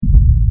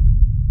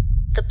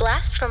The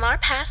Blast from Our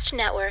Past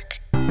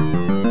Network.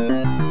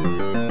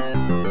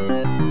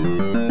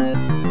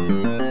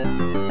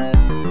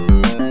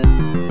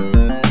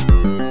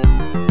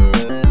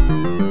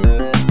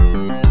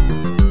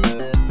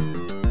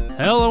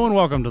 Hello and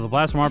welcome to the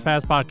Blast from Our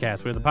Past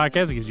podcast. We're the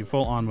podcast that gives you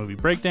full-on movie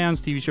breakdowns,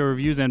 TV show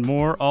reviews, and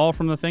more, all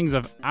from the things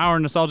of our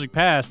nostalgic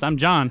past. I'm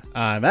John.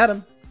 I'm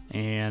Adam.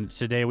 And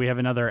today we have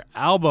another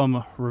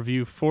album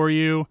review for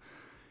you.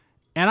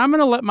 And I'm going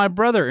to let my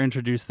brother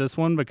introduce this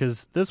one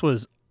because this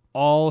was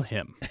all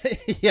him.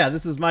 Yeah,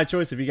 this is my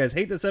choice. If you guys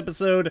hate this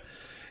episode,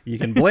 you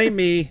can blame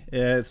me.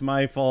 It's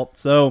my fault.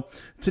 So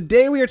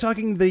today we are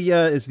talking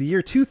it's the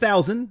year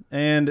 2000,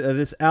 and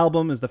this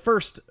album is the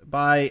first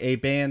by a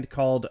band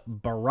called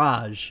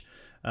Barrage,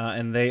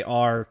 and they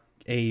are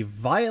a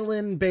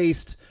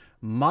violin-based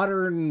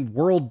modern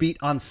world beat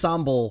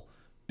ensemble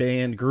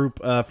band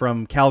group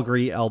from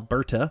Calgary,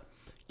 Alberta,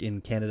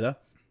 in Canada.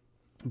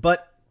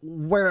 But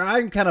where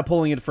I'm kind of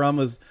pulling it from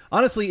was,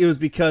 honestly, it was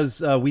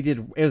because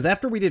it was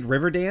after we did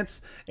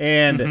Riverdance,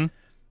 and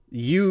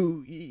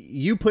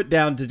you put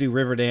down to do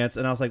Riverdance,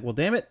 and I was like, well,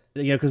 damn it,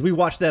 because we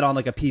watched that on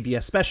like a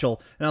PBS special,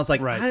 and I was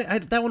like,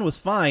 right. That one was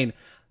fine.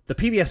 The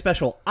PBS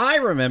special I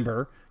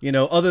remember,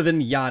 other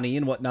than Yanni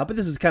and whatnot, but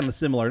this is kind of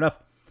similar enough,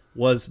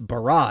 was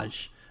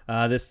Barrage.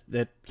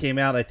 That came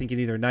out, I think,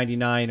 in either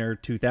 99 or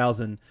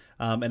 2000,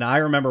 and I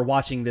remember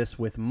watching this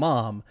with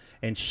Mom,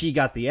 and she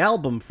got the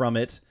album from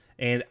it.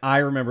 And I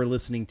remember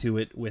listening to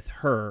it with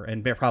her,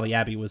 and probably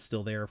Abby was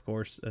still there, of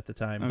course, at the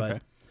time. Okay.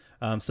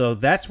 But so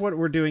that's what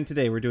we're doing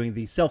today. We're doing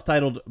the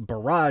self-titled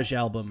Barrage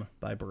album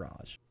by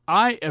Barrage.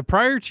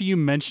 Prior to you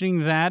mentioning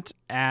that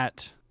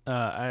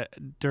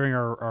during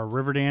our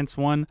Riverdance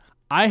one,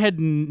 I had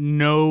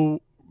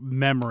no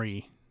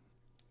memory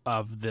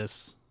of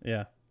this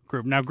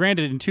group. Now,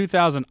 granted, in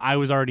 2000, I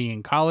was already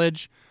in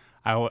college.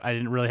 I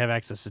didn't really have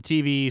access to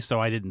TV,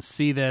 so I didn't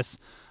see this.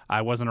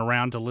 I wasn't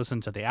around to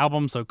listen to the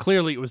album, so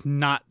clearly it was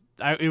not.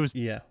 I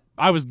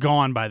was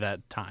gone by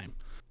that time.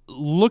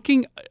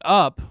 Looking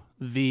up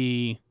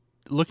the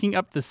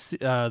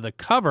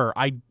cover,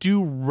 I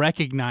do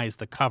recognize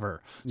the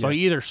cover. So I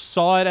either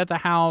saw it at the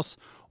house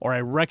or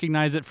I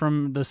recognize it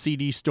from the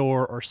CD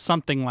store or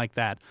something like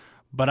that.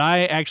 But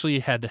I actually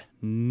had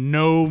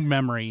no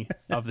memory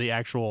of the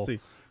actual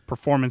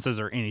performances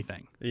or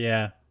anything.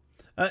 Yeah.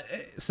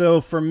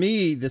 So for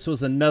me, this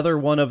was another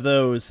one of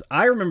those.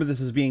 I remember this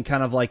as being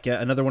kind of like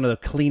another one of the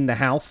clean the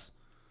house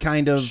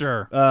kind of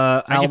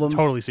albums. I can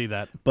totally see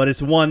that. But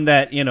it's one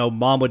that,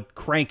 Mom would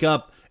crank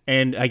up,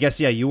 and I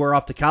guess, you were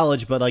off to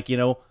college, but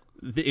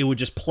it would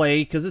just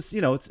play because it's,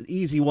 it's an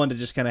easy one to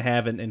just kind of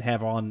have and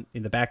have on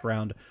in the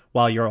background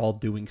while you're all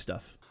doing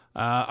stuff.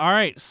 All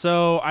right.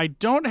 So I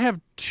don't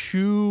have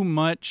too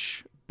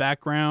much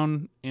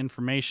background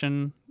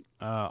information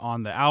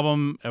on the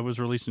album. It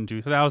was released in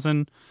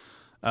 2000.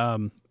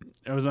 It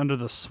was under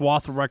the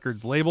Swath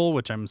Records label,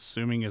 which I'm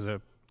assuming is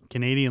a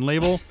Canadian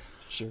label.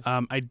 Sure.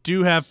 I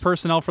do have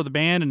personnel for the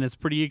band, and it's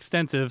pretty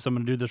extensive, so I'm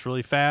going to do this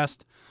really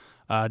fast.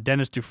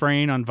 Dennis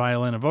Dufresne on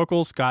violin and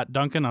vocals, Scott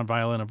Duncan on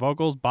violin and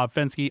vocals, Bob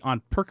Fensky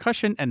on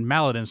percussion and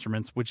mallet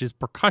instruments, which is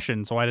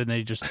percussion, so why didn't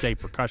they just say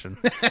percussion?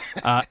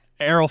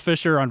 Errol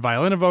Fisher on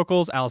violin and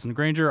vocals, Allison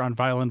Granger on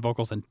violin,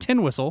 vocals, and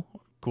tin whistle.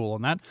 Cool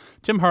on that.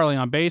 Tim Harley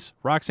on bass,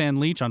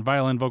 Roxanne Leach on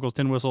violin, vocals,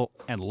 tin whistle,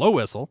 and low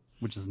whistle,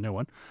 which is a new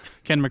one.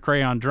 Ken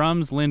McRae on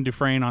drums, Lynn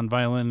Dufresne on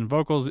violin and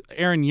vocals,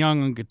 Aaron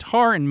Young on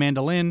guitar and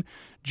mandolin,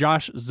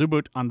 Josh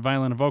Zubut on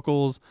violin and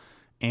vocals,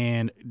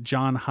 and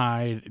John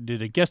Hyde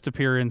did a guest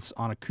appearance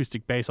on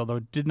acoustic bass, although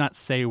it did not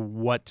say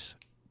what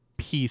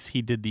piece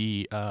he did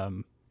the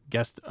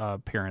guest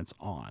appearance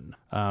on.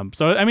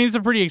 So, I mean, it's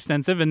a pretty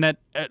extensive, and that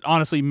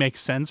honestly makes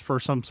sense for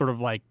some sort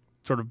of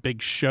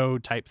big show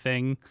type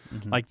thing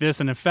like this.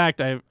 And in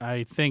fact,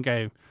 I think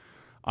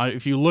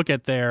if you look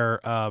at their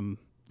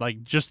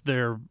just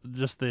the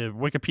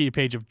Wikipedia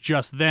page of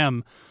just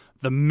them,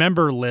 the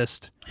member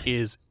list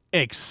is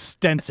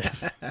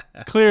extensive.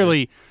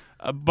 Clearly,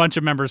 a bunch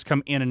of members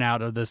come in and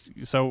out of this.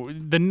 So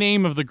the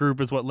name of the group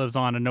is what lives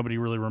on, and nobody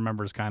really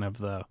remembers kind of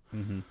the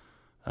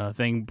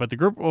thing. But the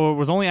group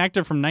was only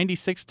active from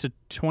 96 to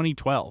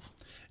 2012.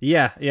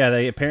 Yeah,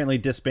 they apparently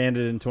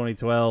disbanded in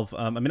 2012.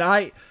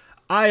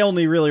 I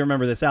only really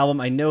remember this album.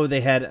 I know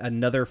they had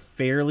another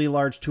fairly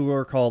large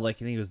tour called, I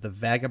think it was the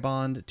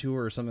Vagabond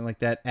Tour or something like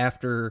that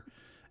after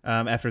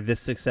this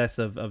success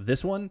of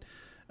this one.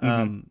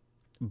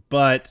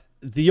 But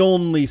the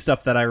only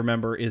stuff that I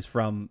remember is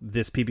from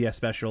this PBS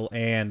special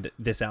and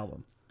this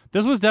album.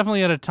 This was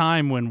definitely at a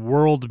time when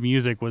world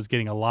music was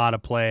getting a lot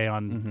of play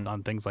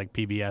on things like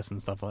PBS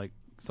and stuff like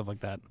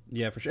that.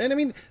 Yeah, for sure. And I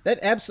mean, that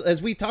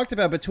as we talked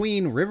about,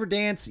 between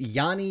Riverdance,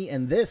 Yanni,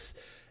 and this,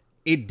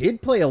 it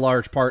did play a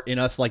large part in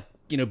us,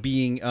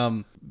 being sort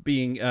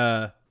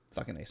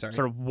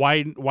of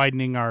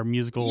widening our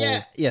musical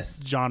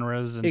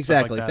genres and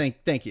exactly. Stuff like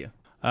that. Thank you.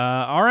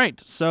 All right,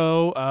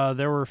 so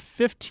there were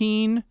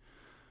 15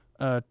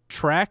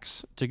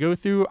 tracks to go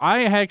through.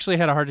 I actually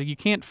had a hard time. You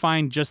can't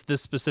find just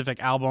this specific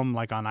album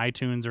like on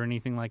iTunes or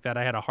anything like that.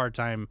 I had a hard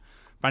time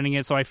finding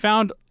it, so I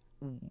found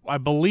I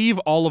believe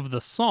all of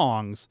the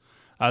songs,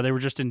 they were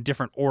just in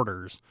different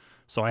orders,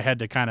 so I had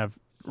to kind of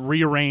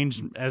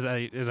rearrange as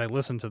I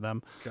listened to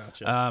them.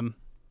 Gotcha.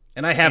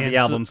 And I have the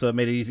album, so it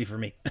made it easy for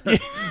me.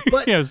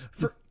 But yes.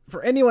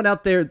 For anyone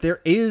out there,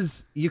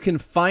 you can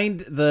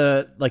find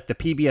the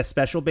PBS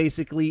special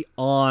basically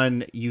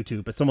on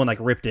YouTube, but someone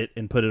ripped it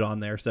and put it on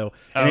there. So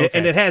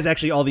and it has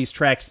actually all these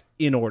tracks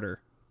in order.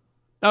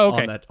 Oh,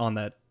 okay. On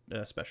that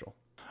special.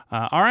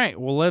 All right.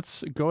 Well,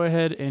 let's go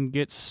ahead and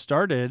get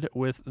started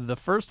with the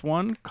first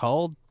one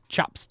called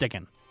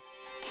Chopstickin'.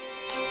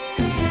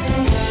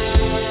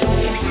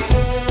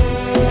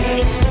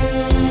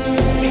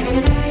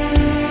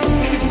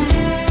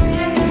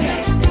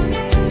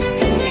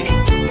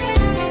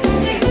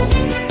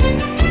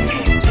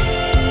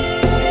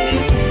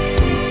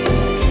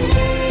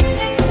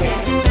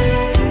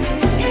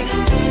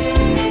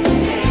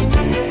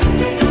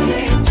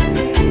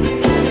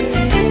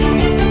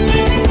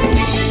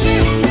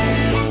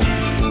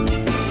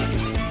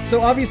 So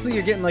obviously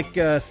you're getting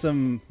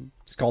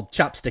it's called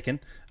chopsticking,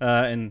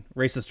 and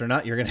racist or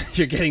not, you're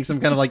getting some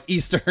kind of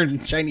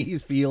Eastern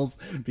Chinese feels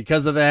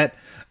because of that.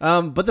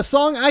 But the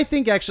song I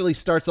think actually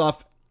starts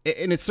off,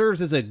 and it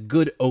serves as a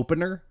good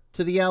opener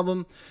to the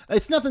album.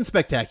 It's nothing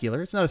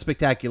spectacular. It's not a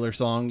spectacular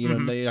song. You're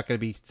not going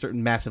to be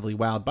massively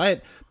wowed by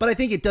it. But I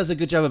think it does a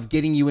good job of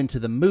getting you into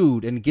the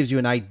mood and gives you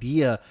an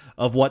idea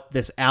of what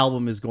this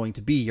album is going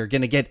to be. You're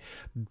going to get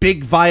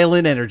big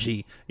violin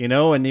energy,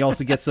 and you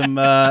also get some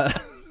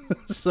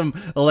some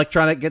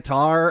electric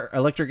guitar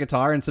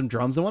and some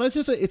drums and whatnot.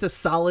 It's a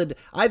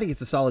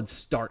solid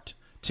start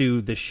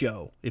to the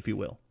show, if you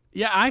will.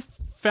 Yeah, I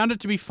found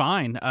it to be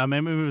fine.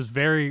 It was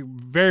very,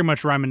 very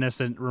much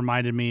reminiscent.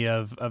 Reminded me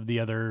of the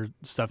other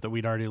stuff that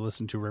we'd already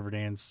listened to,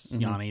 Riverdance,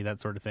 Yanni, that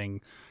sort of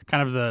thing.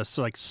 Kind of the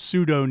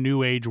pseudo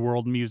new age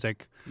world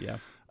music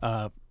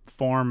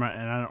form.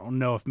 And I don't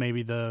know if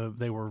maybe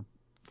they were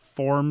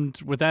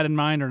formed with that in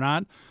mind or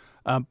not.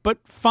 But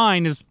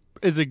fine is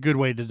a good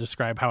way to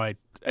describe how it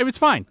was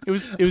fine. It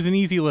was an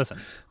easy listen.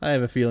 I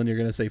have a feeling you're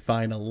going to say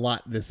fine a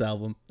lot this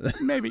album.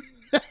 Maybe.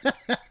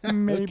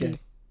 Okay.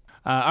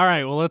 All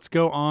right, well, let's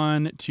go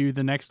on to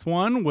the next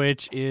one,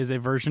 which is a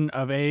version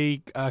of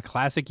a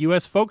classic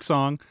U.S. folk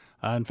song.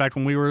 In fact,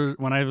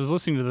 when I was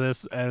listening to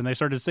this and they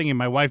started singing,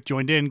 my wife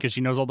joined in because she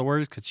knows all the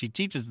words because she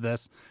teaches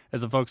this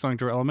as a folk song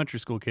to her elementary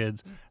school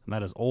kids, and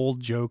that is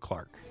Old Joe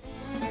Clark.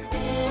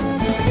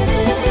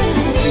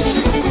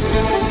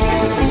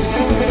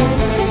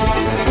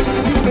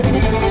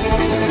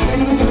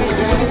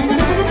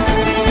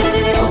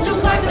 Old Joe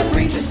Clark, the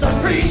preacher's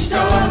son, preached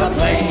over the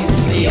plain.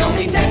 The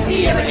only text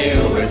he ever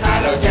knew was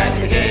Hello, Jack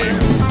McGee.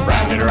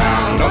 Round and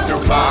around, Old Joe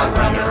Clark,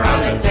 round and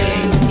around the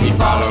sing. He'd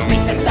follow me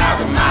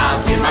 10,000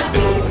 miles, hear my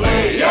fiddle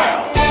play,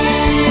 yeah!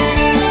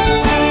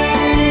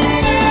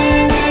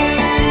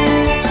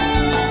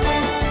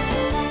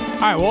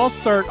 All right, well,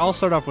 I'll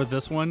start off with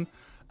this one.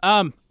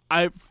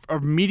 I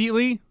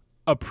immediately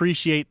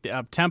appreciate the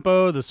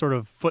up-tempo, the sort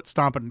of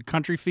foot-stomping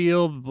country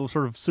feel,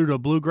 sort of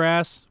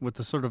pseudo-bluegrass with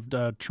the sort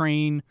of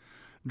train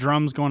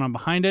drums going on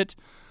behind it.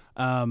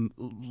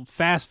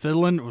 Fast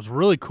fiddling, it was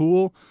really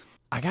cool.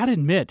 I gotta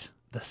admit,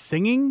 the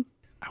singing,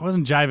 I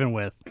wasn't jiving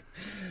with.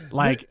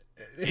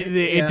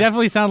 It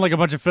definitely sounded like a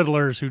bunch of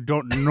fiddlers who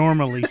don't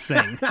normally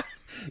sing.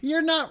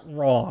 You're not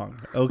wrong,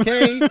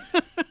 okay?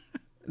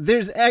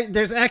 There's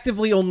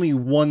actively only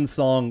one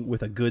song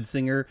with a good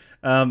singer,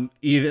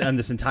 even on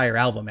this entire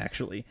album,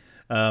 actually,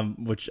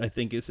 which I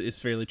think is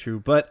fairly true.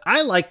 But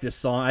I like this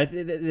song.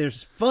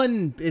 There's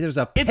fun. There's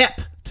a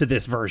pep to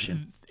this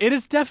version. It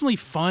is definitely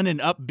fun and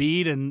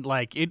upbeat, and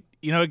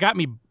it got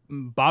me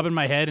bobbing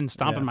my head and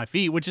stomping my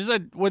feet, which is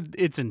what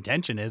its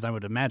intention is, I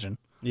would imagine.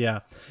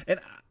 Yeah,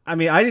 and I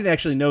mean, I didn't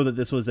actually know that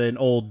this was an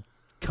old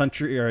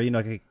country or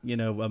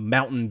a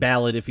mountain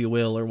ballad, if you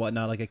will, or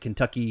whatnot, like a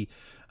Kentucky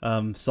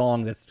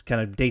song that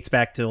kind of dates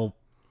back till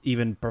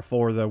even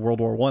before the World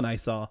War I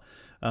saw.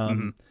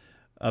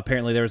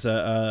 Apparently there's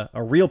a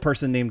real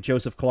person named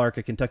Joseph Clark,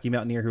 a Kentucky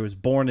mountaineer who was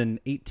born in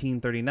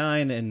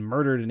 1839 and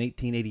murdered in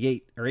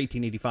 1888 or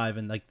 1885.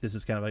 And this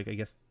is kind of I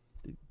guess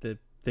the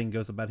thing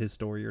goes about his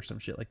story or some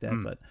shit like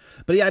that.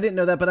 But yeah, I didn't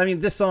know that. But I mean,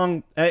 this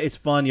song, it's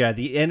fun. Yeah.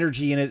 The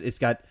energy in it, it's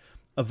got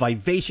a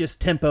vivacious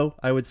tempo,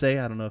 I would say.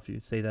 I don't know if you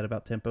say that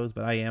about tempos,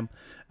 but I am.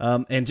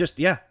 And just,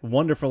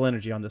 wonderful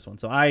energy on this one.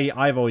 So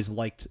I've always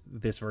liked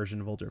this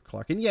version of Old Joe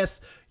Clark. And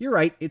yes, you're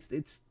right.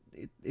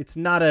 It's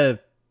not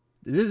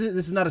this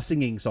is not a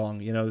singing song.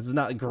 This is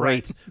not a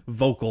great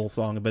vocal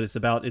song, but it's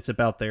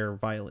about their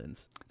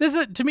violins.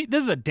 To me,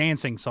 this is a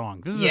dancing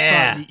song. This is a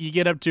song you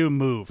get up to and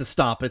move. It's a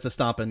stomp. It's a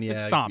stomping. Yeah.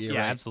 It's stomp. Yeah,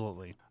 right.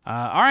 Absolutely.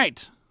 All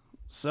right.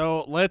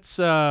 So let's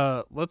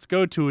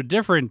go to a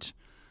different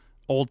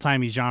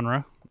old-timey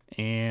genre,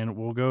 and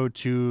we'll go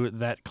to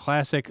that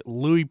classic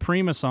Louis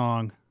Prima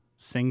song,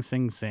 Sing,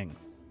 Sing, Sing.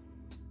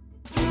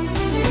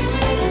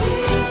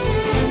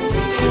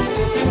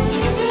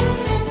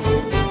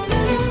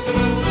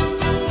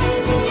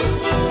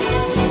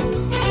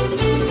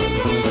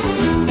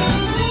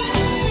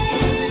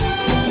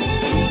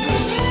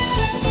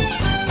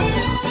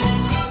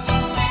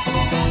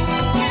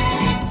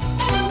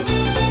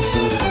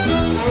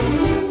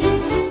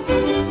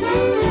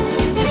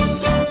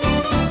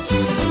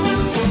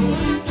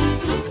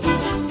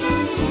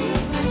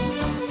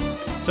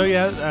 So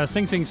yeah,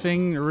 Sing Sing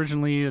Sing,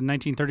 originally a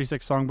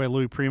 1936 song by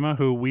Louis Prima,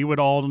 who we would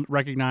all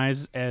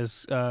recognize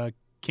as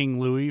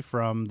King Louis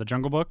from The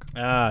Jungle Book.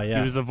 Ah, yeah.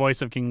 He was the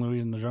voice of King Louis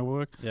in The Jungle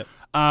Book. Yep.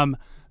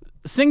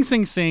 Sing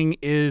Sing Sing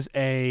is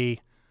a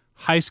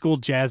high school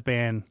jazz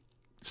band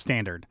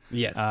standard.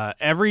 Yes.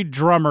 Every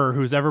drummer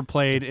who's ever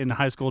played in a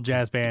high school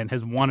jazz band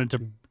has wanted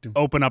to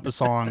open up a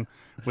song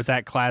with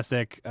that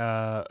classic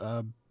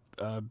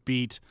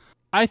beat.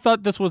 I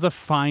thought this was a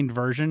fine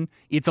version.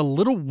 It's a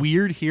little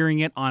weird hearing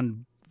it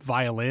on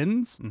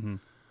violins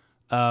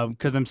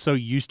because I'm so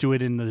used to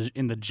it in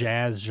the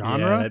jazz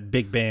genre. Yeah, that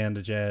big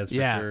band jazz for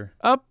sure.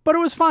 But it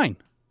was fine.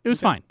 It was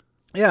fine.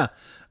 Yeah.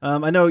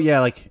 I know,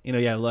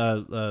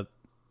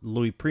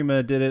 Louis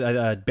Prima did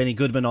it. Benny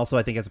Goodman also,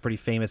 I think, has a pretty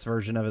famous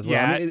version of it as well.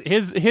 Yeah, I mean,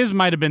 his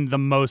might have been the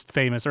most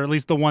famous, or at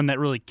least the one that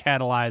really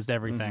catalyzed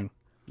everything.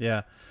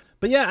 Yeah.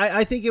 But yeah,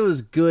 I think it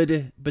was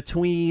good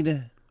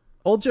between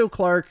Old Joe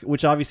Clark,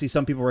 which obviously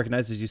some people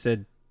recognize, as you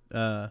said,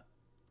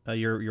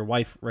 your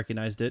wife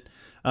recognized it,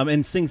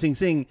 and Sing Sing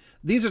Sing.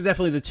 These are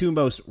definitely the two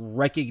most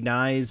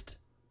recognized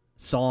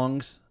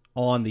songs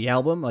on the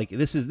album. Like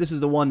this is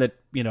the one that,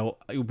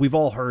 we've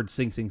all heard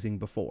Sing Sing Sing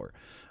before.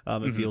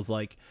 It feels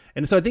like.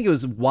 And so I think it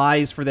was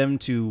wise for them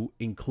to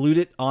include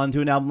it onto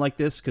an album like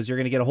this, because you're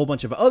going to get a whole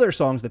bunch of other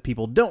songs that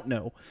people don't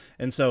know.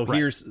 And so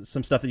here's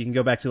some stuff that you can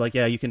go back to. Like,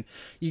 you can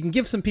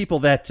give some people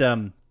that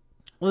a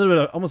little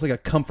bit of almost like a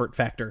comfort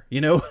factor,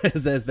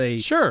 as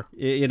they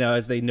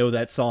as they know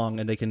that song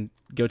and they can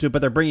go to it, but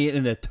they're bringing it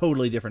in a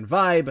totally different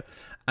vibe.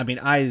 I mean,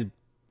 I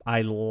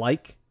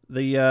like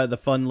the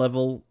fun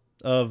level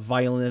of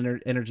violin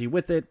energy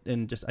with it,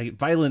 and just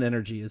violin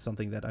energy is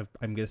something that I'm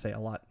going to say a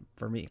lot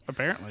for me.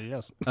 Apparently,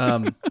 yes.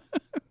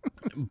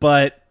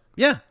 But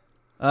yeah,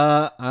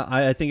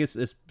 I think it's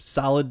a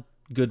solid,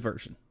 good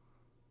version.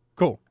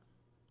 Cool.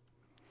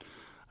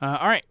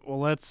 All right, well,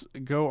 let's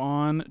go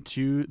on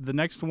to the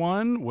next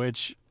one,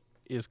 which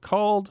is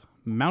called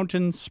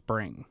Mountain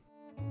Spring.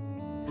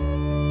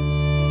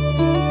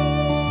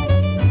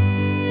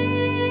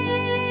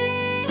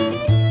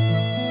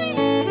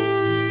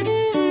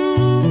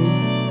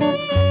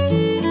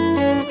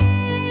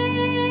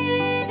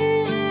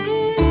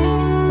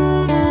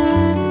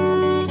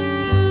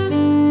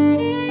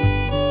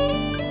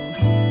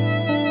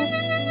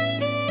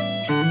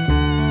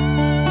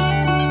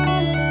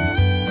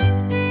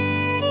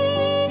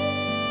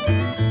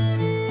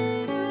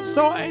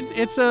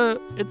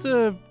 So it's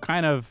a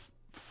kind of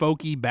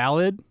folky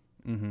ballad,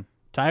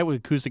 tied with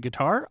acoustic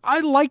guitar.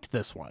 I liked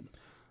this one.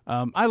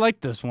 I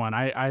liked the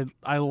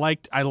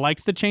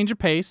change of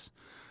pace,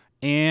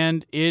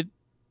 and it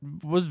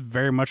was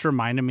very much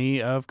reminding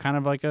me of kind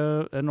of like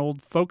an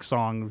old folk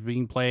song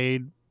being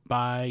played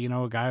by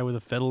a guy with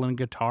a fiddle and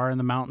guitar in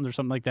the mountains or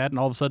something like that, and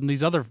all of a sudden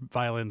these other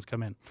violins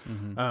come in.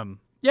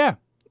 Yeah,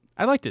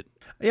 I liked it.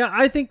 Yeah,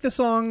 I think the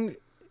song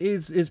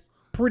is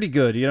pretty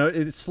good.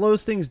 It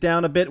slows things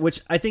down a bit,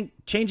 which I think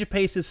change of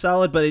pace is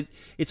solid, but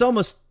it's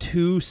almost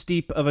too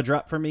steep of a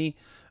drop for me.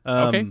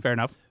 Okay, fair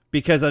enough.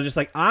 Because I was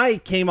just I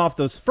came off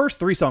those first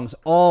three songs,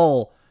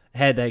 all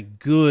had that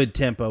good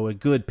tempo, a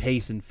good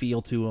pace and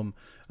feel to them,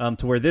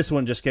 to where this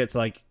one just gets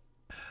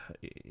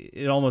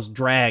it almost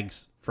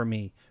drags for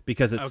me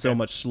because it's so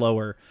much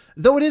slower.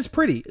 Though it is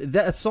pretty.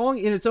 That song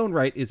in its own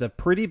right is a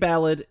pretty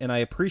ballad, and I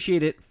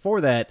appreciate it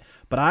for that.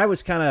 But I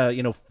was kind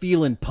of,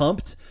 feeling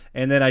pumped,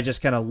 and then I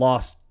just kind of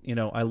lost,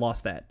 I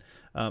lost that.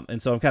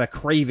 And so I'm kind of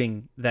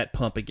craving that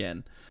pump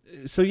again.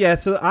 So yeah,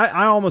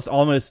 I almost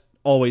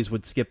always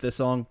would skip this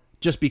song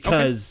just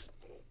because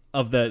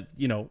of the,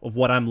 of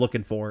what I'm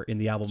looking for in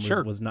the album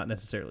was not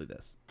necessarily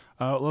this.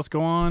 Let's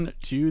go on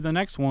to the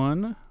next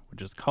one,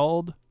 which is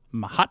called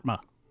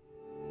Mahatma.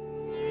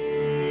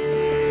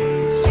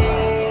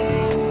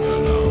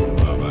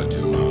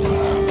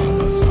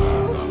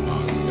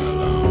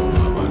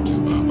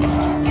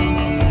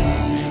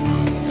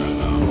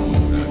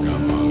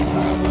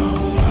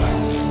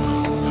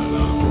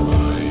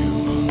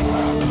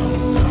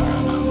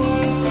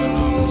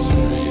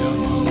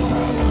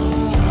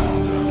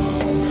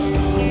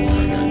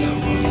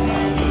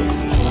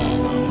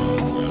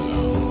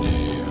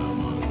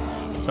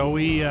 So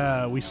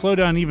we slow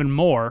down even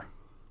more,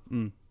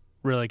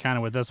 really, kind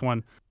of with this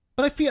one.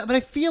 But I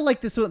feel like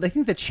this one. I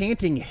think the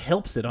chanting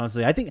helps it.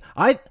 Honestly, I think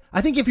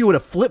if you would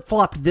have flip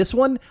flopped this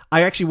one,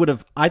 I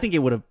think it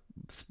would have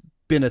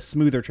been a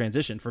smoother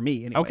transition for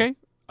me. Anyway.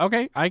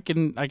 Okay, I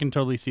can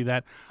totally see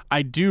that.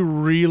 I do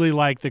really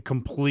like the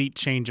complete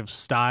change of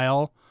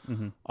style.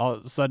 All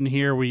of a sudden,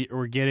 here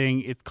we're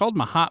getting, it's called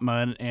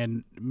Mahatma,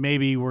 and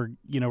maybe we're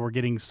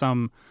getting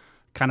some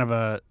kind of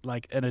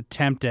an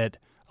attempt at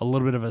a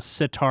little bit of a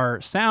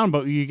sitar sound,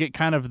 but you get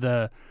kind of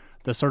the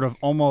sort of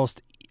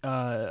almost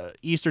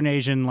Eastern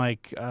Asian,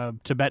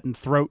 Tibetan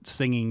throat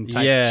singing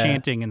type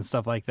chanting and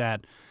stuff like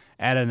that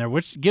added in there,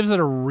 which gives it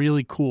a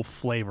really cool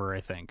flavor,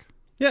 I think.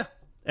 Yeah,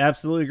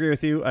 absolutely agree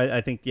with you.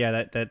 I think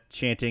that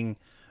chanting,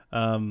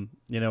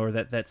 or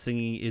that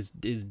singing is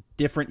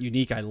different,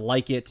 unique. I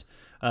like it.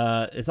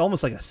 It's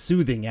almost like a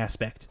soothing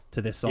aspect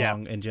to this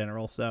song in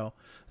general. So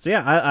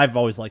yeah, I've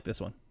always liked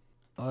this one.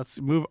 let's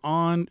move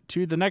on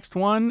to the next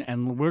one,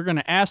 and we're going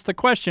to ask the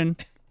question,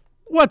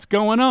 what's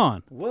going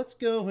on? What's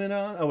going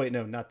on? Oh, wait,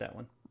 no, not that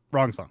one.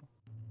 Wrong song.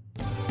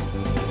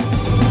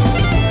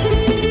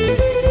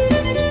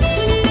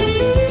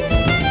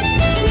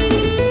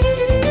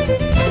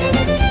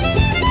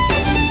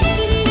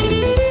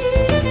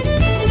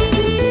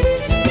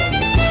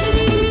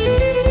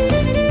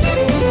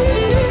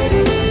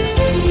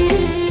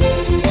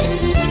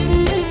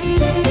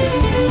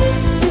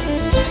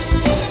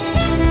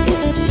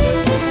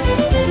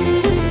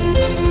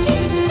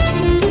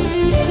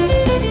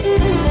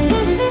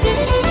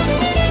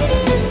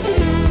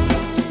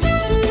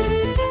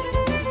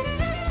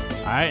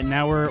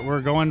 Now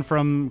we're going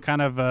from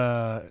kind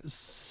of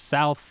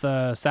south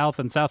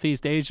and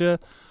southeast Asia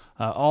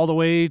all the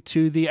way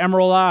to the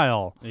Emerald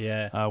Isle.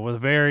 Yeah. With a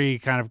very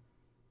kind of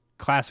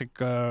classic,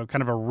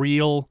 kind of a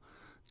real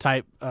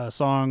type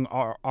song,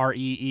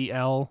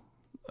 R-E-E-L,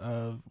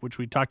 which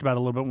we talked about a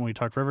little bit when we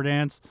talked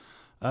Riverdance.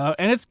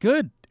 And it's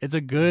good. It's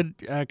a good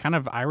kind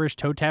of Irish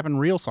toe tapping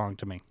reel song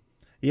to me.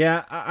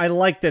 Yeah, I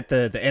like that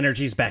the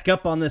energy's back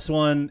up on this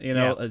one. You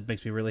know, Yeah. It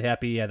makes me really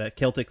happy. Yeah, that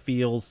Celtic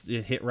feels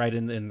hit right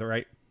in the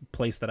right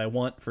place that I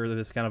want for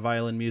this kind of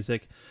violin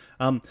music.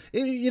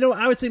 You know,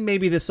 I would say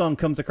maybe this song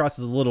comes across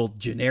as a little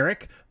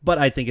generic, but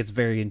I think it's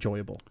very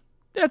enjoyable.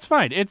 That's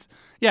fine. It's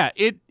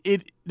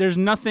there's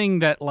nothing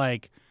that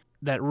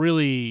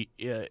really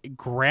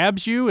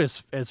grabs you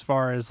as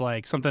far as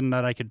like something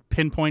that I could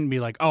pinpoint and be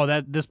like, oh,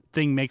 that this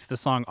thing makes the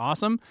song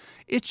awesome.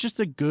 It's just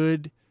a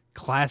good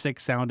classic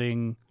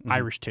sounding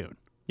Irish tune.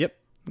 Yep.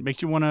 It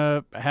makes you want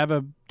to have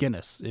a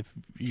Guinness if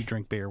you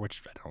drink beer,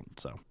 which I don't.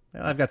 So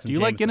Well, I've got some. Do you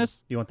like Jameson.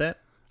 Guinness? You want that?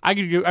 I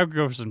could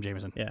go for some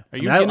Jameson. Yeah. Are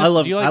you I, mean,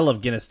 Guinness? Do you like- I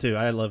love Guinness too.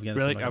 I love Guinness.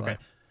 Really? I'm not gonna Okay.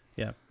 lie.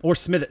 Yeah. Or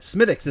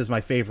Smithwick's is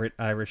my favorite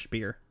Irish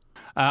beer.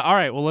 All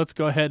right. Well, let's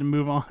go ahead and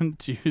move on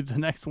to the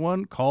next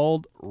one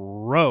called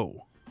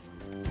Row.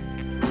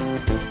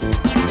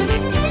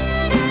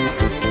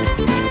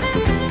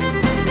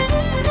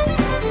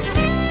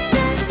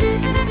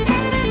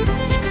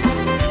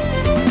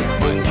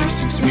 My life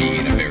seems to be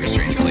in a very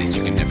strange place.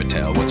 You can never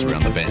tell what's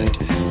around the bend.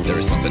 There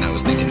is something I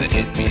was thinking that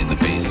hit me in the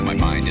face, and my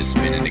mind is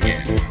spinning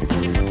again.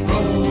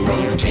 Row,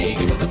 row,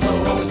 take it with the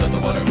flow. Always let the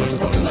water push the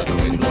boat and let the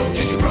wind blow.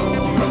 Can't you row,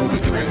 row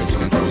with the river to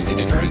and fro? See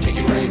the current take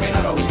you where you may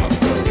not always want to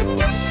go.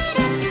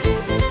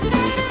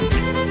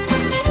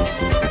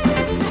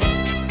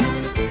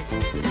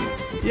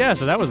 Yeah.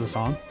 So that was a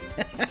song.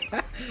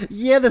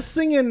 Yeah, the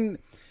singing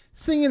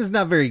is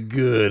not very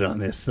good on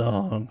this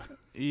song.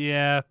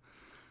 Yeah.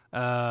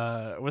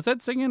 Was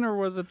that singing or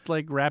was it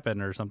like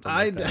rapping or something?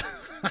 I like that?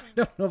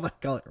 don't know if I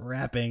call it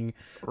rapping.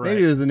 Right.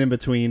 Maybe it was an in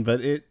between,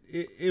 but it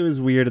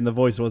was weird and the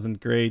voice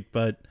wasn't great.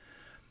 But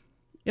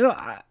you know,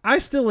 I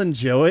still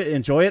enjoy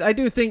it. I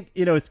do think,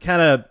 you know, it's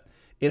kind of,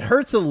 it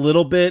hurts a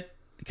little bit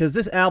because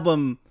this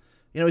album,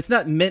 you know, it's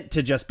not meant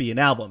to just be an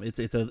album. It's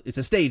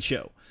a stage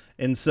show.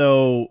 And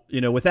so, you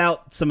know,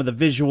 without some of the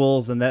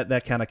visuals and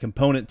that kind of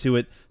component to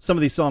it, some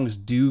of these songs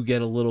do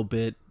get a little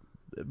bit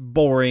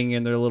boring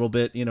and they're a little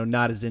bit, you know,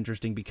 not as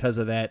interesting because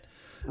of that.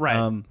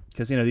 Right.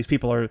 Because, you know, these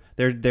people are,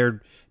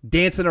 they're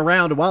dancing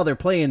around while they're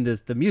playing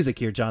the music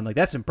here, John. Like,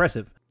 that's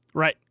impressive.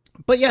 Right.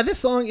 But yeah, this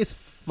song is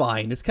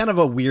fine. It's kind of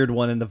a weird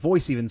one, and the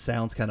voice even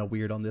sounds kind of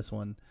weird on this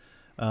one.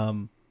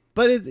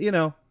 But it's, you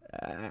know,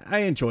 I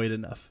enjoy it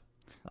enough.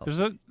 There's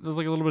like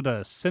a little bit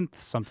of synth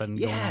something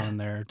going on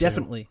there. Too.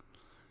 Definitely.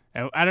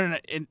 I don't know.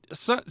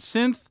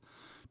 Synth,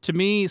 to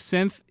me,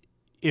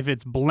 if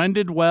it's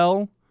blended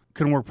well,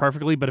 can work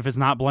perfectly. But if it's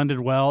not blended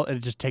well, it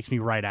just takes me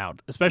right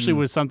out. Especially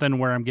with something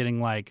where I'm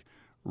getting like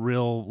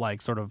real,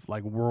 like sort of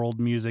like world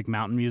music,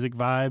 mountain music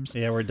vibes.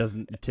 Yeah, where it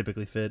doesn't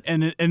typically fit.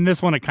 And in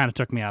this one, it kind of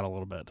took me out a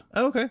little bit.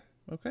 Oh,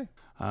 okay.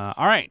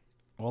 All right.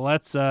 Well,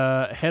 let's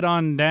head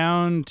on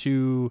down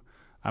to,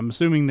 I'm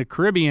assuming, the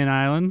Caribbean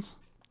islands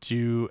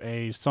to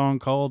a song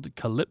called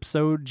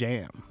Calypso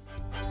Jam.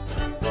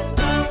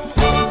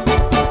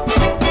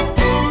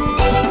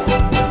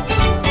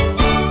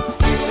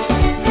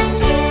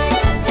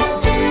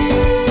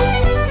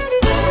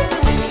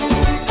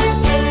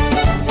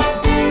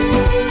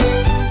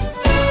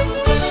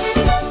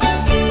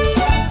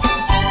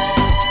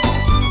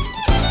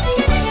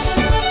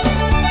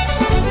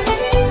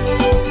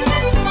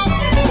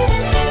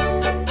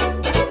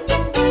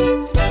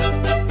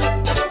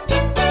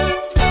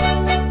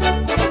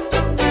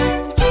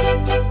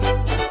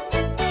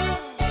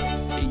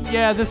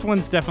 Yeah, this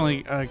one's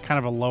definitely kind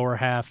of a lower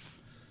half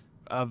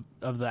of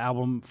the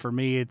album for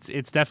me.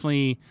 It's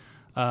definitely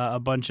a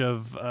bunch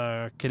of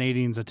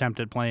Canadians attempt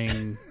at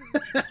playing,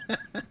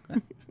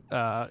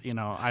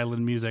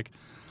 island music.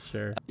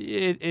 Sure.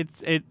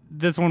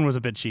 This one was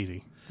a bit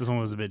cheesy. This one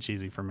was a bit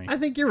cheesy for me. I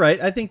think you're right.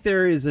 I think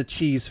there is a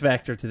cheese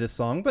factor to this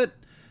song, but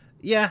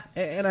yeah,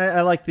 and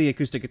I like the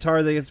acoustic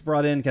guitar that gets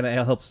brought in. Kind of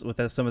helps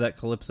with some of that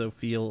calypso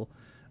feel.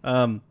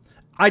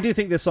 I do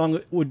think this song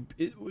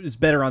is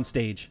better on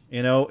stage.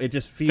 You know, it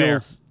just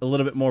feels a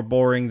little bit more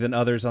boring than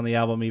others on the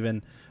album.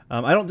 Even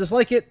I don't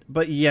dislike it,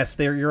 but yes,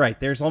 you're right.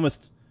 There's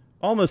almost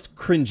almost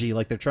cringy,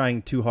 like they're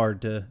trying too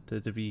hard to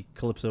be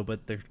calypso,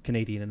 but they're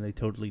Canadian and they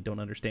totally don't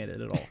understand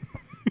it at all.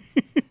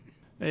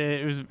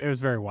 It was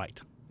very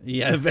white.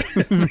 Yeah,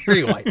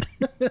 very white.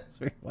 It's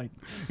very white.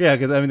 Yeah,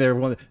 because I mean they're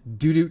one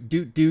do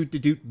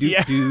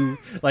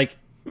like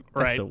that's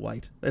Right. so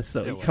white. That's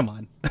so come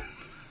on.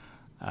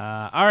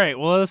 All right,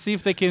 well, let's see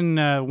if they can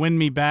win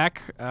me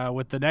back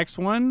with the next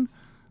one,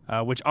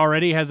 which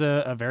already has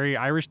a very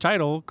Irish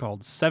title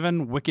called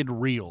 7 Wicked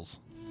Reels.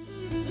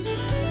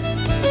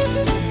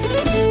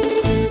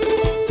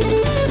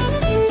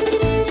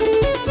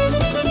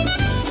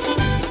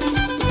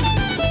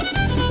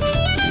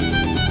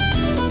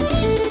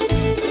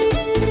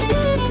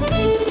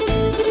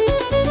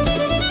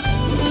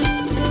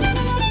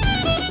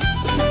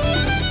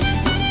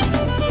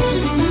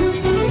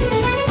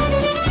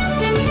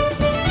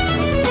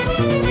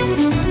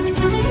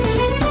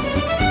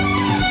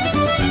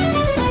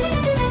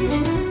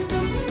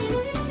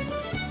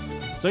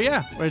 So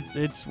yeah,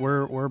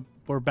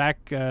 we're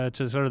back to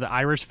sort of the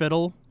Irish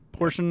fiddle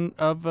portion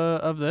of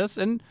this,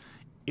 and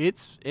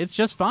it's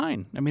just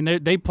fine. I mean,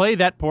 they play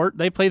that part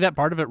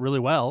of it really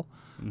well.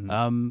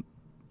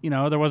 You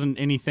know, there wasn't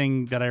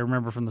anything that I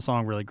remember from the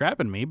song really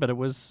grabbing me, but it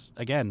was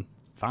again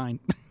fine.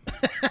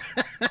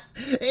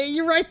 Hey,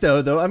 you're right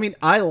though. I mean,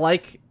 I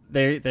like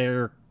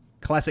their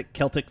classic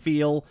Celtic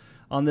feel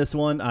on this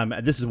one.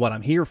 This is what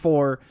I'm here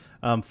for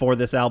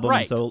this album. Right.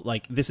 And so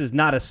like this is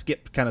not a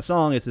skip kind of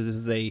song. This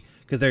is a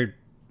because they're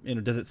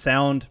does it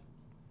sound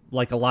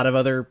like a lot of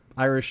other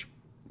Irish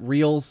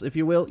reels, if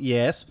you will?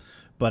 Yes,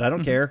 but I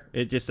don't care.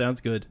 It just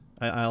sounds good.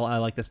 I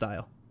like the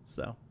style.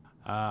 So.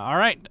 All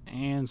right,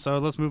 and so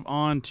let's move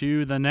on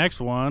to the next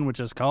one,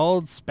 which is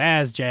called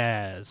Spaz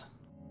Jazz.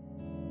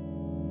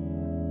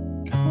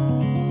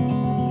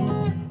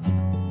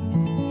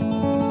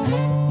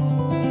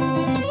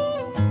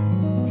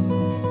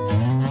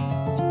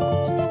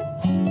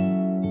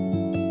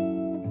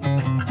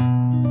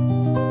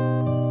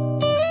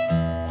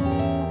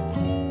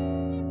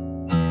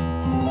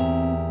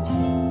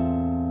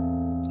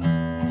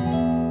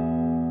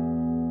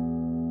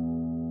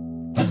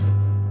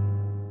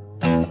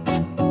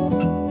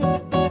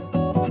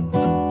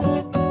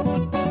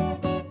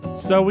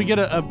 So we get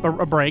a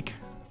break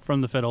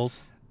from the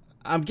fiddles.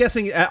 I'm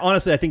guessing,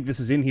 honestly, I think this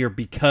is in here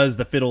because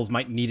the fiddles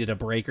might needed a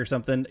break or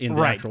something in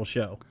the actual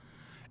show.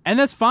 And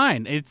that's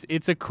fine.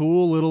 It's a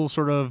cool little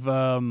sort of,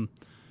 I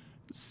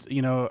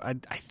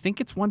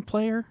think it's one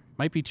player,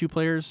 might be two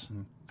players.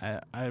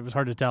 It was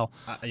hard to tell.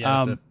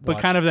 But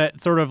kind of that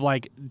sort of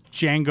like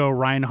Django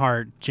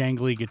Reinhardt,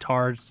 jangly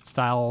guitar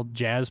style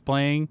jazz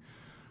playing.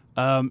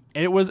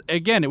 It was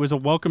a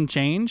welcome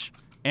change,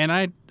 and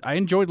I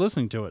enjoyed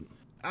listening to it.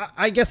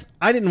 I guess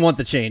I didn't want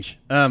the change.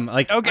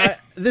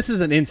 This is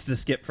an insta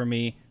skip for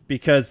me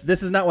because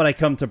this is not what I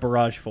come to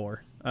Barrage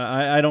for.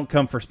 I don't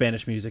come for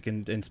Spanish music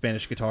and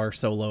Spanish guitar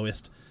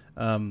soloist.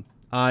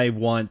 I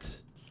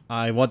want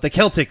the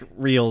Celtic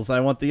reels.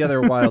 I want the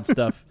other wild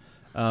stuff.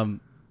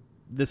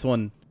 This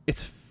one,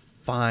 it's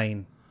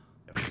fine,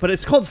 but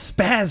it's called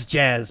Spaz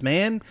Jazz,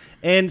 man,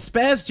 and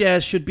Spaz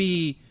Jazz should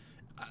be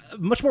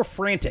much more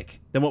frantic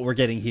than what we're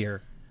getting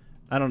here.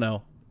 I don't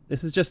know.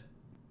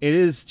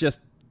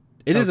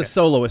 It is a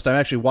soloist. I'm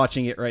actually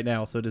watching it right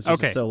now, so it is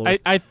just a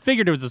soloist. I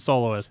figured it was a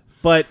soloist.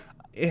 But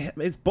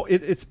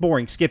it's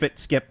boring. Skip it.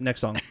 Skip.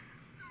 Next song.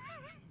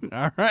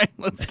 All right,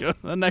 let's go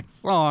to the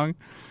next song,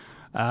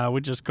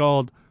 which is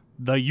called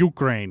The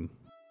Ukraine.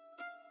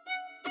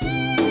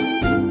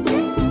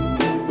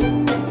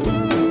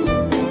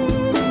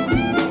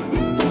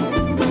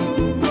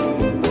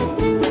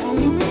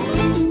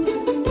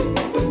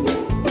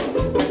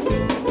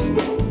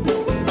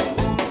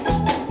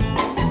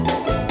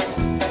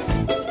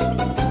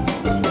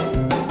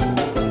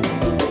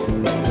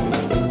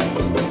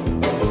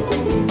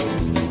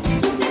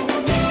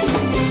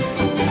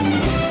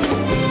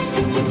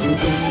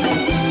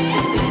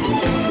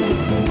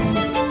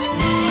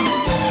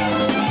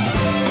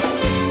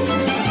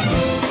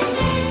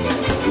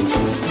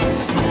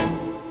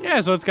 Yeah,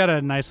 so it's got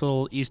a nice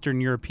little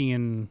Eastern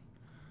European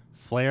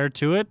flair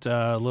to it.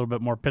 A little bit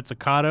more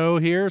pizzicato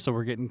here, so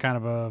we're getting kind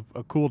of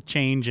a cool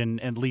change in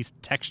at least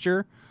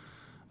texture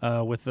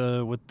with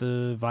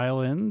the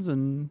violins,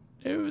 and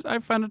I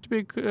found it to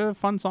be a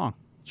fun song.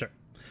 Sure.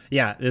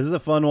 Yeah, this is a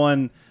fun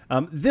one.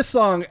 This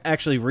song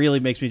actually really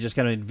makes me just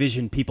kind of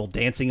envision people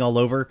dancing all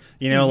over.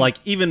 You know, like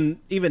even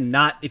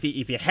not if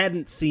you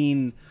hadn't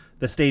seen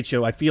the stage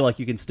show, I feel like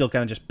you can still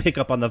kind of just pick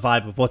up on the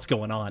vibe of what's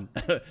going on,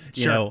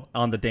 you know,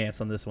 on the dance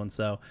on this one.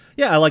 So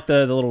yeah, I like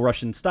the little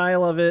Russian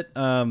style of it.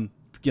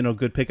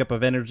 Good pickup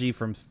of energy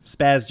from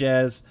Spaz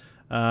Jazz.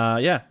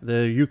 Yeah,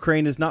 the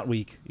Ukraine is not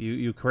weak.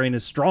 Ukraine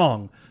is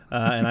strong,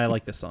 and I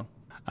like this song.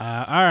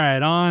 All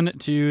right, on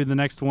to the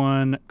next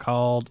one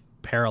called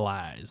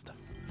Paralyzed.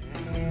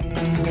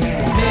 Paralyzed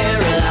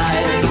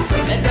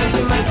from head down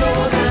to my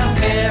toes, and I'm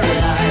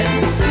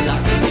paralyzed.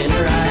 Locking in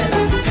her eyes,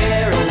 I'm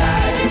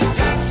paralyzed.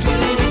 Drop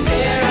between his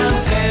hair,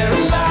 I'm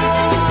paralyzed.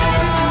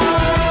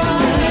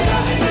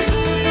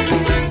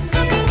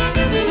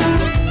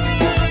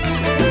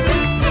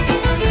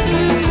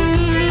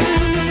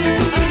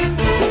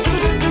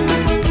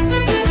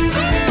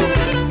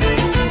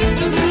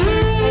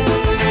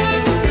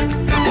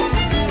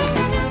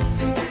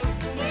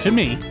 To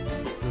me,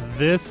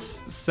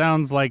 this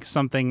sounds like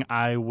something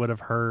I would have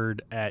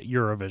heard at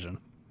Eurovision.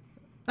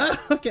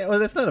 Okay, well,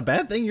 that's not a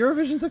bad thing.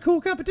 Eurovision's a cool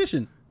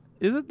competition.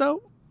 Is it,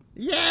 though?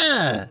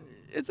 Yeah.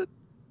 Is it?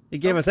 It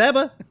gave us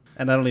ABBA,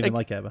 and I don't even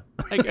like ABBA.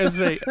 I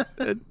say,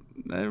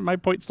 my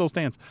point still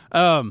stands.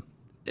 Yeah,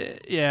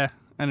 I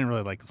didn't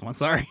really like this one.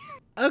 Sorry.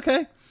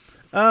 Okay.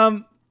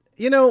 The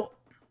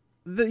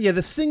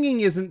singing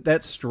isn't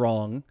that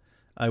strong,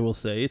 I will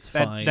say. It's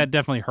fine. That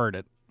definitely hurt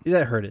it.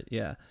 That hurt it,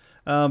 yeah.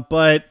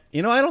 But,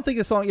 I don't think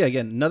this song,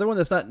 again, another one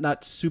that's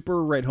not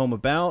super right home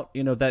about,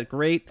 that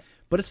great,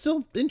 but it's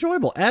still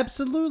enjoyable.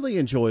 Absolutely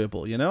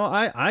enjoyable,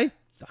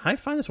 I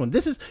find this one.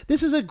 This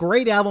is a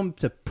great album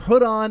to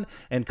put on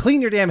and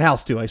clean your damn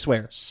house to, I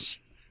swear.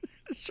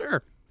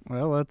 Sure.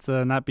 Well, let's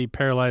not be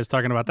paralyzed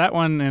talking about that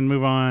one and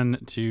move on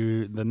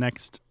to the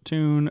next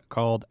tune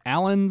called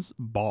Alan's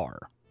Bar.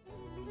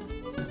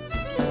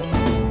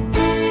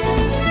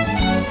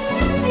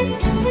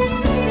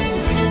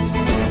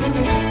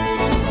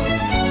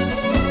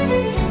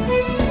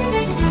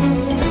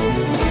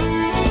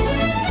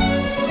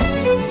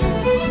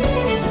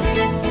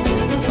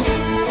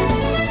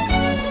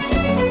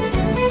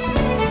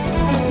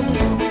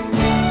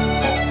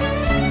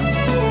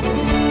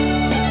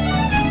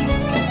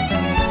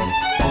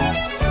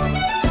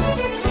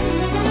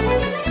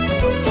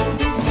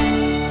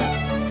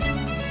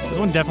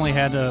 One definitely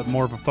had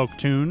more of a folk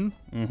tune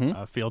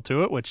feel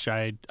to it, which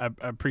I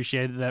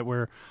appreciated that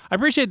I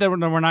appreciate that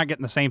we're not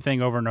getting the same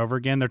thing over and over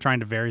again. They're trying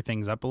to vary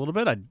things up a little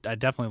bit. I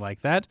definitely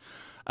like that.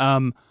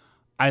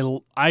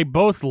 I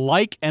both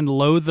like and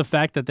loathe the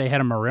fact that they had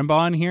a marimba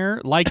on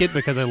here. Like it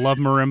because I love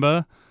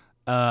marimba.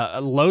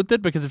 Loathed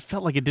it because it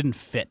felt like it didn't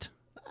fit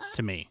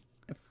to me.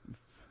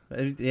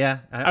 Yeah,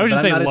 I was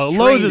just saying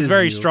loathe is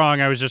very strong.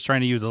 I was just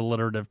trying to use a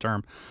alliterative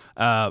term.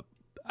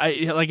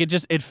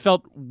 It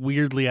felt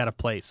weirdly out of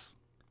place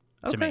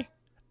to me.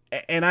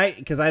 And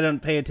because I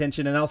don't pay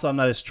attention, and also I'm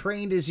not as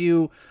trained as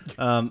you,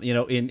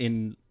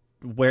 in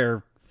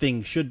where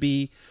things should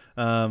be,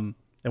 and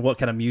what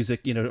kind of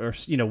music,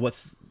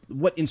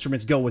 what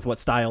instruments go with what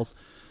styles.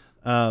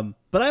 But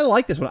I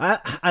like this one.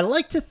 I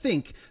like to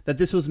think that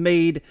this was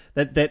made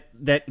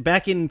that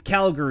back in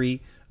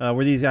Calgary,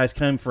 where these guys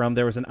come from,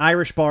 there was an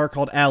Irish bar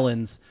called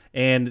Alan's,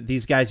 and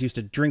these guys used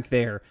to drink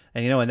there,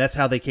 and that's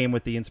how they came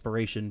with the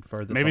inspiration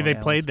for the. Maybe song they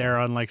Alan's played Bar. there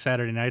on like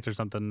Saturday nights or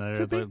something.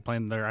 They're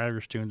playing their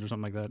Irish tunes or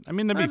something like that. I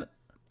mean,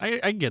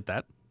 I get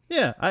that.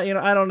 Yeah, I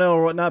don't know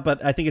or whatnot,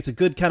 but I think it's a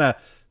good kind of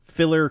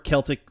filler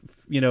Celtic,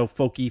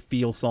 folky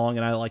feel song,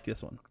 and I like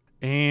this one.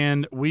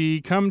 And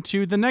we come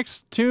to the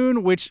next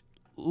tune, which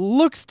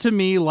looks to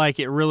me like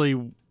it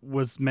really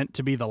was meant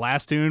to be the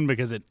last tune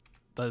because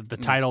the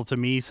title to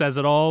me says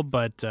it all,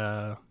 but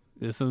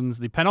this one's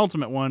the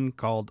penultimate one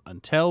called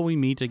Until We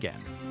Meet Again.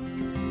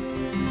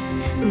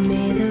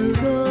 May the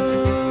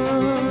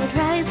road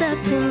rise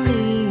up to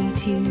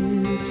meet you.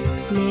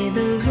 May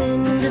the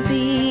wind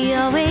be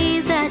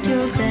always at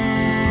your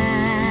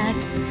back.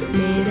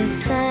 May the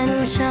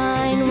sun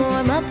shine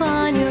warm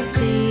upon your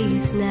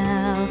face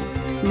now.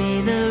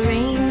 May the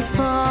rains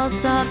fall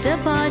soft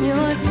upon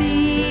your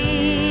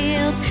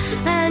fields.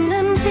 And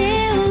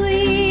until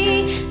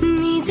we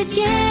meet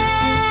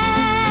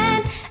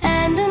again,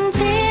 and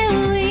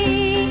until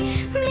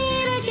we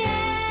meet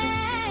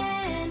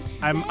again.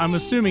 I'm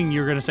assuming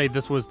you're going to say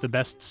this was the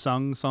best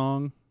sung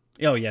song.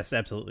 Oh, yes,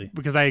 absolutely.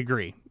 Because I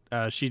agree.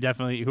 She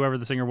definitely, whoever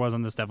the singer was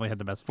on this, definitely had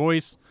the best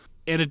voice.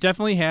 And it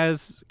definitely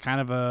has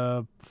kind of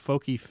a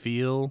folky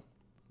feel.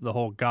 The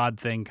whole God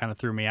thing kind of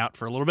threw me out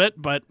for a little bit,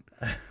 but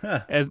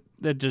other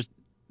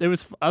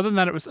than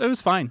that, it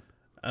was fine.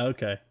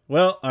 Okay.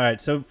 Well, all right.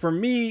 So for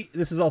me,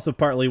 this is also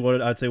partly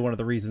what I'd say one of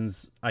the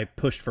reasons I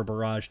pushed for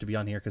Barrage to be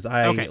on here, because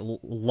I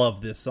love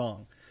this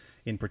song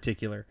in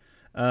particular.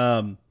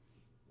 I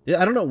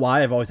don't know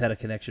why I've always had a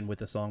connection with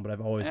the song, but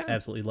I've always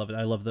absolutely loved it.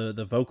 I love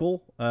the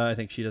vocal. I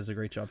think she does a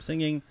great job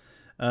singing.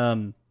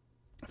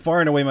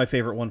 Far and away my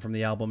favorite one from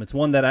the album. It's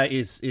one that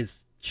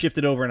is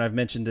shifted over, and I've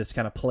mentioned this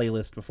kind of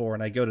playlist before,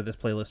 and I go to this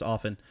playlist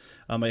often.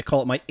 I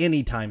call it my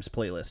Anytimes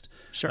playlist.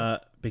 Sure.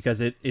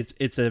 Because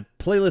it's a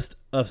playlist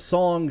of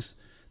songs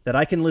that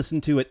I can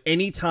listen to at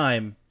any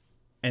time,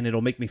 and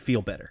it'll make me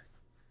feel better.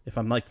 If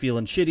I'm like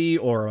feeling shitty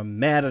or I'm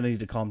mad and I need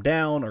to calm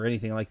down or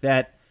anything like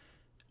that,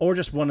 or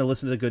just want to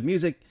listen to good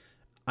music,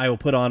 I will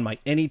put on my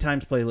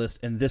Anytimes playlist,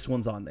 and this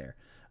one's on there.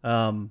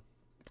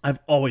 I've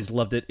always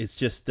loved it. It's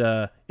just,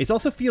 it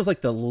also feels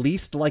like the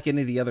least like any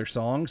of the other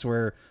songs,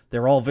 where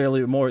they're all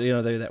very more,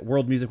 they're that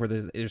world music where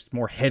there's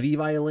more heavy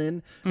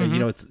violin.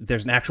 Mm-hmm.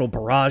 There's an actual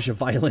barrage of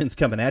violins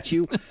coming at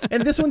you.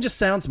 And this one just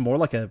sounds more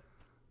like a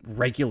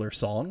regular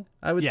song,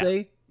 I would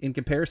say, in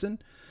comparison.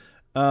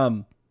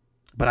 But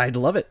I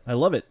love it. I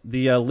love it.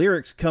 The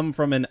lyrics come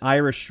from an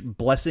Irish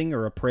blessing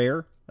or a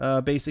prayer,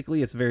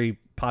 basically. It's a very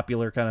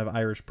popular kind of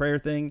Irish prayer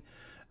thing.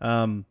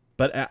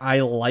 But I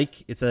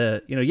like, it's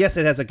yes,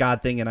 it has a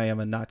God thing, and I am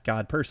a not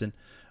God person.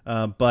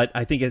 But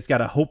I think it's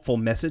got a hopeful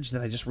message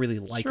that I just really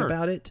like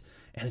about it.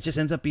 And it just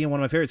ends up being one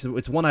of my favorites.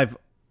 It's one I've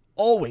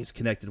always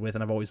connected with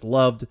and I've always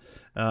loved.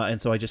 And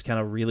so I just kind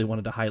of really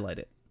wanted to highlight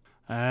it.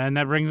 And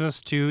that brings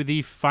us to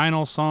the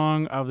final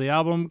song of the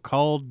album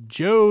called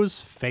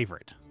Joe's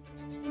Favorite.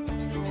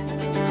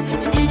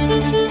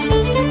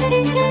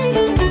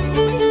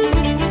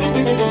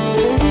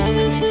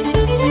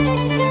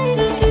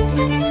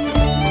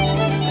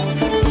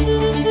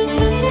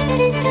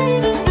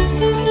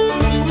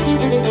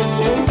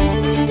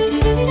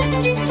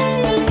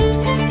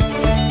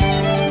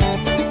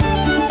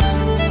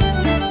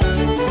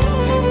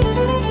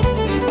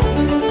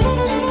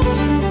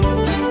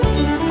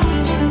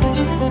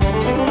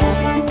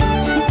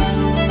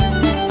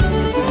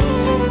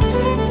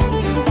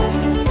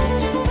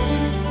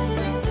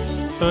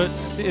 So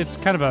it's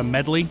kind of a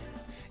medley.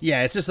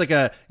 Yeah, it's just like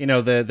a,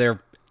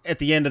 they're at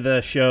the end of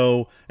the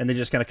show and they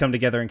just kind of come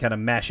together and kind of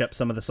mash up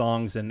some of the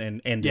songs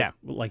and end it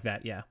like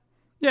that. Yeah.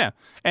 Yeah.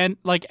 And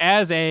like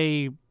as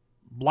a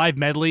live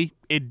medley,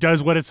 it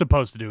does what it's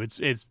supposed to do.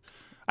 It's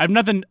I have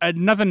nothing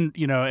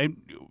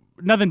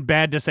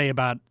bad to say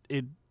about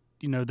it,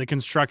 the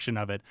construction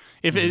of it.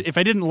 If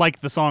I didn't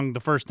like the song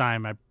the first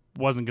time, I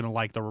wasn't going to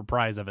like the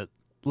reprise of it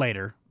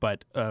later,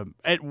 but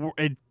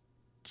it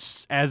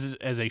as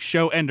a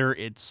show ender,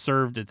 it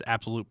served its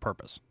absolute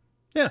purpose.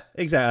 Yeah,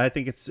 exactly. I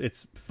think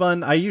it's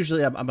fun.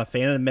 I'm a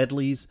fan of the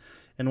medleys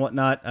and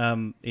whatnot.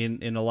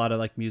 In a lot of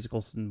like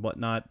musicals and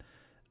whatnot,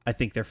 I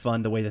think they're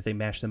fun the way that they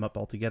mash them up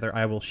all together.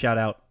 I will shout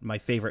out my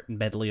favorite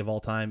medley of all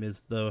time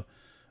is the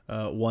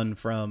one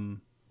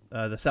from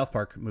the South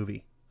Park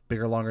movie,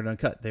 Bigger, Longer, and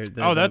Uncut.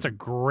 That's a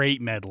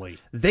great medley.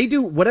 They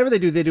do whatever they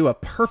do. They do a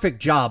perfect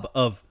job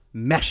of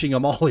mashing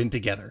them all in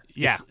together.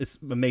 Yeah, it's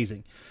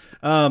amazing.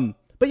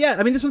 But yeah,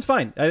 I mean, this one's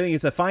fine. I think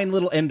it's a fine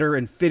little ender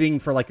and fitting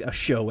for like a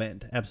show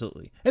end.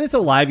 Absolutely. And it's a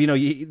live,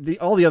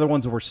 all the other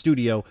ones were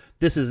studio.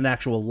 This is an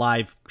actual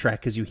live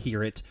track because you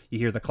hear it. You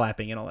hear the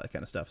clapping and all that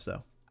kind of stuff.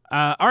 So,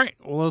 all right.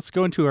 Well, let's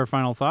go into our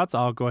final thoughts.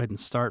 I'll go ahead and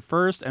start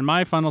first. And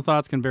my final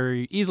thoughts can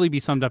very easily be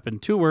summed up in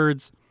 2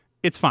 words.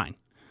 It's fine.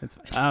 It's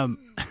fine.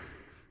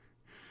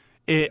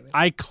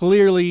 I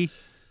clearly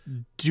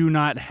do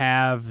not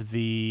have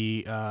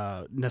the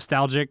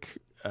nostalgic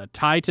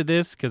tie to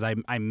this because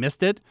I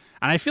missed it,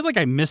 and I feel like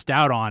I missed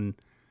out on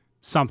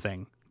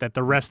something that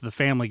the rest of the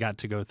family got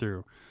to go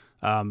through.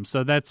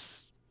 So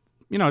that's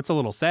it's a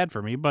little sad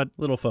for me, but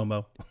little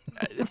FOMO.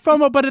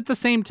 But at the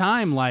same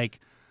time, like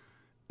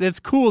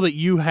it's cool that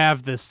you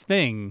have this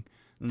thing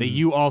that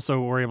you also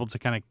were able to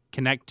kind of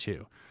connect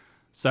to.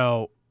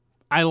 So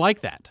I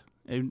like that.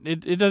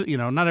 It does,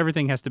 not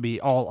everything has to be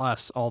all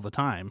us all the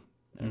time.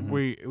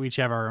 We each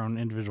have our own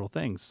individual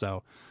things.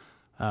 So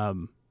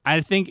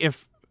I think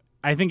if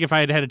I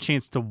had had a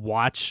chance to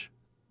watch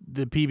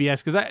the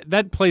PBS, because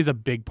that plays a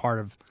big part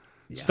of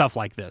stuff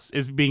like this,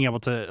 is being able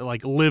to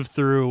like live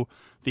through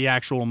the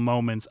actual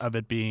moments of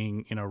it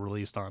being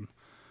released on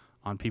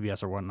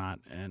PBS or whatnot,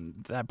 and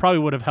that probably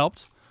would have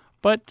helped.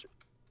 But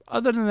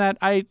other than that,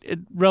 I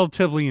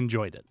relatively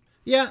enjoyed it.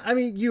 Yeah, I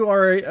mean, you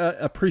are a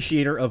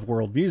appreciator of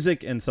world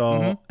music, and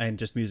so and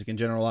just music in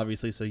general,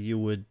 obviously. So you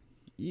would.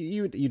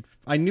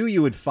 I knew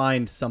you would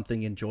find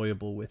something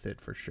enjoyable with it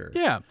for sure.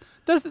 Yeah,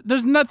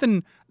 there's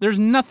nothing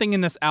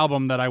in this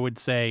album that I would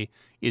say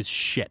is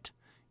shit.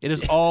 It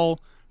is all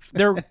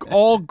they're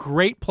all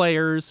great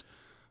players,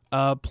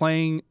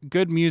 playing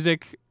good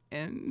music,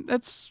 and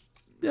that's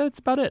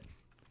about it.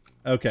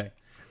 Okay,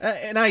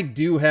 and I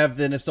do have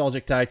the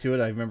nostalgic tie to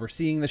it. I remember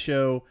seeing the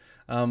show.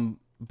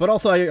 But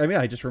also,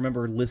 I just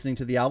remember listening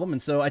to the album,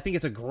 and so I think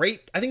it's a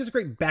great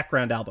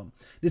background album.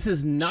 This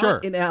is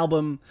not an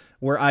album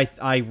where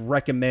I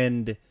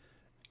recommend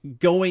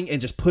going and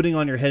just putting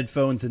on your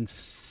headphones and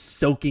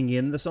soaking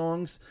in the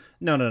songs.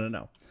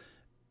 No.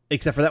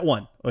 Except for that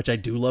one, which I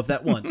do love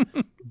that one.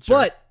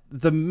 But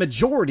the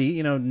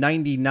majority,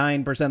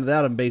 99% of the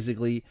album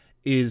basically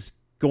is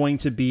going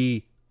to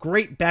be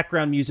great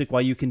background music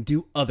while you can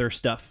do other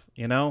stuff.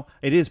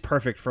 It is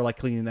perfect for like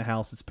cleaning the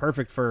house. It's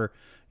perfect for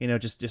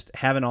just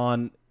having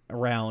on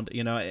around,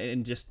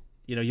 and just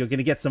you're going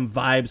to get some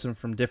vibes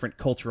from different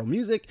cultural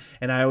music,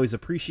 and I always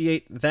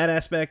appreciate that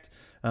aspect.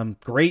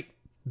 Great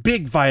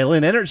big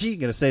violin energy.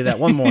 Going to say that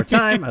one more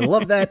time. I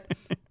love that.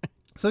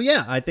 So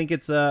yeah, I think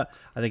it's a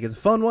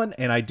fun one,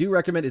 and I do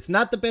recommend. It's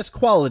not the best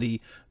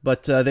quality,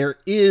 but there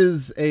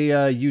is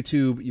a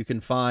YouTube you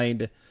can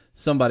find.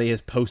 Somebody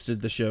has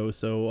posted the show,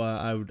 so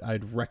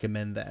I'd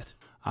recommend that.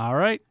 All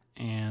right.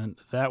 And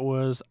that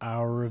was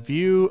our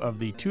review of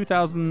the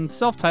 2000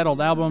 self-titled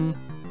album,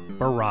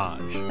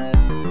 Barrage.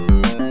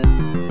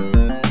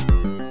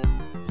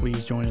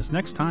 Please join us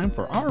next time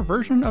for our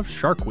version of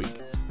Shark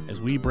Week, as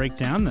we break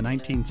down the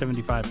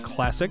 1975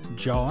 classic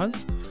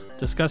Jaws,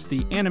 discuss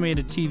the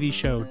animated TV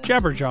show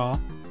Jabberjaw,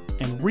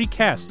 and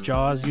recast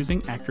Jaws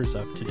using actors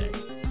of today.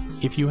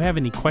 If you have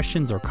any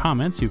questions or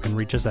comments, you can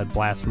reach us at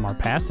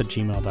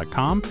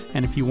blastfromourpast@gmail.com.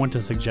 And if you want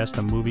to suggest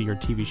a movie or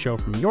TV show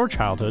from your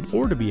childhood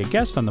or to be a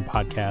guest on the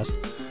podcast,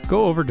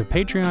 go over to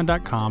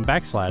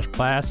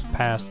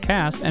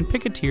patreon.com/blastpastcast and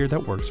pick a tier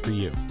that works for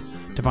you.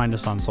 To find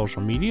us on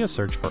social media,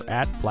 search for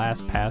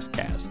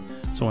 @blastpastcast.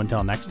 So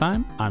until next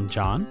time, I'm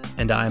John,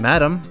 And I'm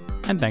Adam.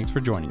 and thanks for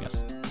joining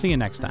us. See you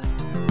next time.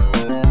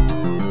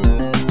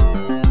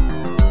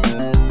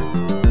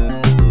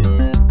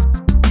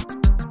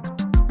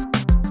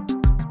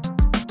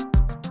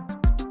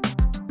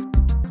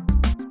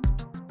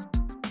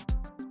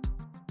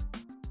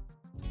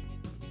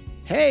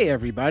 Hey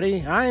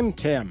everybody, I'm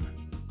Tim,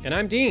 And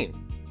I'm Dean.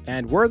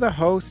 and we're the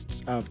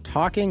hosts of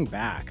Talking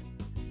Back.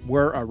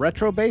 We're a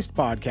retro-based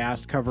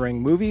podcast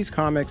covering movies,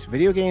 comics,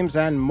 video games,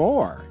 and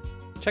more.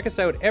 Check us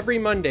out every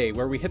Monday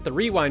where we hit the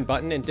rewind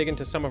button and dig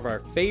into some of our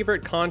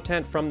favorite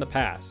content from the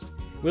past.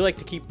 We like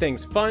to keep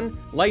things fun,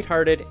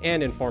 lighthearted,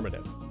 and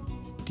informative.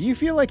 Do you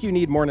feel like you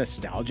need more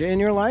nostalgia in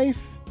your life?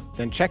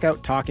 Then check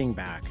out Talking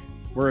Back.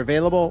 We're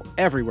available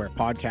everywhere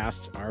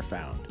podcasts are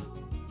found.